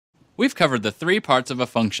we've covered the three parts of a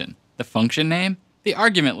function: the function name, the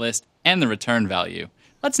argument list, and the return value.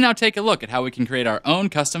 Let's now take a look at how we can create our own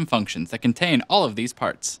custom functions that contain all of these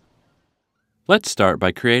parts. Let's start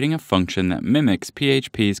by creating a function that mimics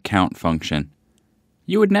PHP's count function.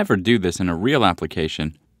 You would never do this in a real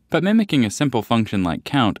application, but mimicking a simple function like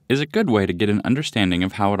count is a good way to get an understanding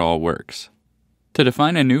of how it all works. To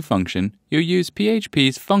define a new function, you'll use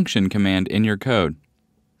PHP's function command in your code.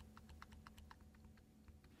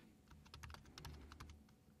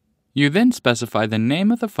 You then specify the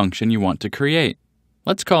name of the function you want to create.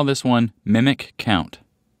 Let's call this one mimic count.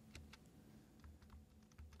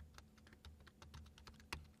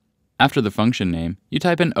 After the function name, you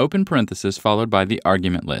type an open parenthesis followed by the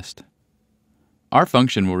argument list. Our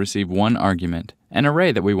function will receive one argument, an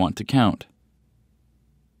array that we want to count.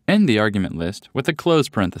 End the argument list with a close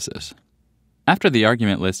parenthesis. After the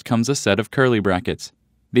argument list comes a set of curly brackets.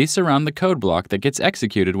 These surround the code block that gets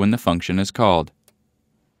executed when the function is called.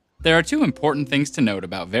 There are two important things to note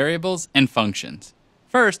about variables and functions.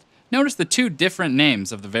 First, notice the two different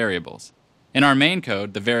names of the variables. In our main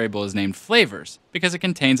code, the variable is named flavors because it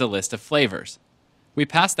contains a list of flavors. We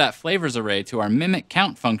pass that flavors array to our mimic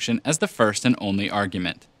count function as the first and only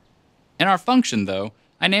argument. In our function, though,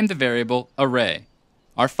 I named the variable array.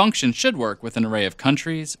 Our function should work with an array of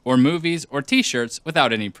countries, or movies, or t-shirts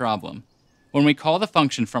without any problem. When we call the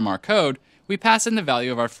function from our code, we pass in the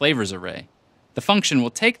value of our flavors array. The function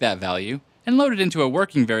will take that value and load it into a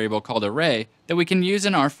working variable called array that we can use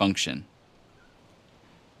in our function.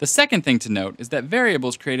 The second thing to note is that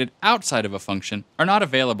variables created outside of a function are not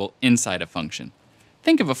available inside a function.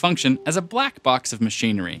 Think of a function as a black box of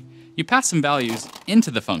machinery. You pass some values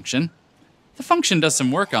into the function does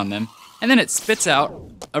some work on them, and then it spits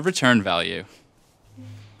out a return value.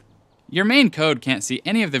 Your main code can't see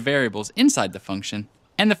any of the variables inside the function,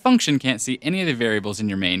 and the function can't see any of the variables in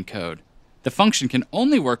your main code. The function can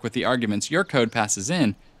only work with the arguments your code passes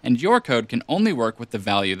in, and your code can only work with the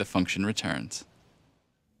value the function returns.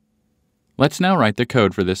 Let's now write the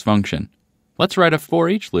code for this function. Let's write a for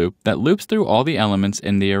each loop that loops through all the elements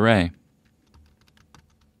in the array.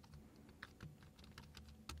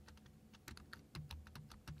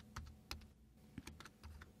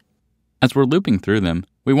 As we're looping through them,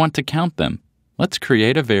 we want to count them. Let's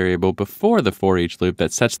create a variable before the for each loop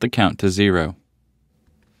that sets the count to 0.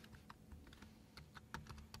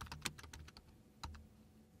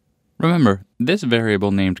 Remember, this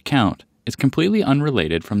variable named count is completely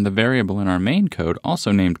unrelated from the variable in our main code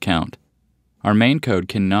also named count. Our main code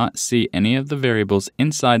cannot see any of the variables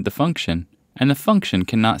inside the function, and the function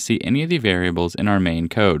cannot see any of the variables in our main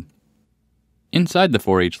code. Inside the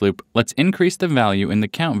for each loop, let's increase the value in the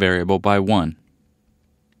count variable by 1.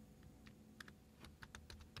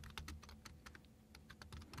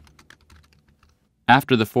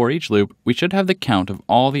 After the for each loop, we should have the count of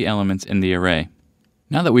all the elements in the array.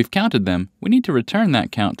 Now that we've counted them, we need to return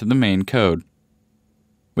that count to the main code.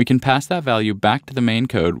 We can pass that value back to the main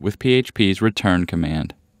code with PHP's return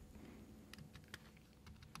command.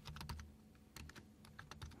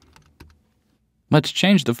 Let's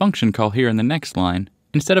change the function call here in the next line.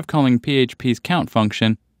 Instead of calling PHP's count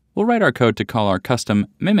function, we'll write our code to call our custom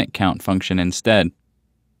mimic count function instead.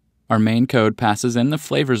 Our main code passes in the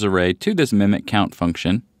flavors array to this mimic count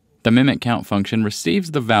function. The mimic count function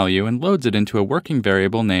receives the value and loads it into a working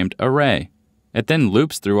variable named array. It then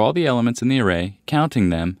loops through all the elements in the array,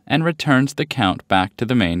 counting them, and returns the count back to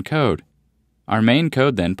the main code. Our main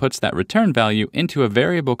code then puts that return value into a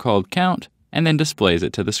variable called count and then displays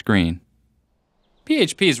it to the screen.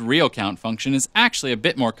 PHP's real count function is actually a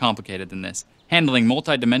bit more complicated than this, handling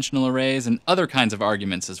multi-dimensional arrays and other kinds of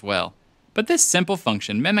arguments as well. But this simple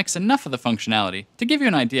function mimics enough of the functionality to give you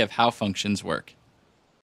an idea of how functions work.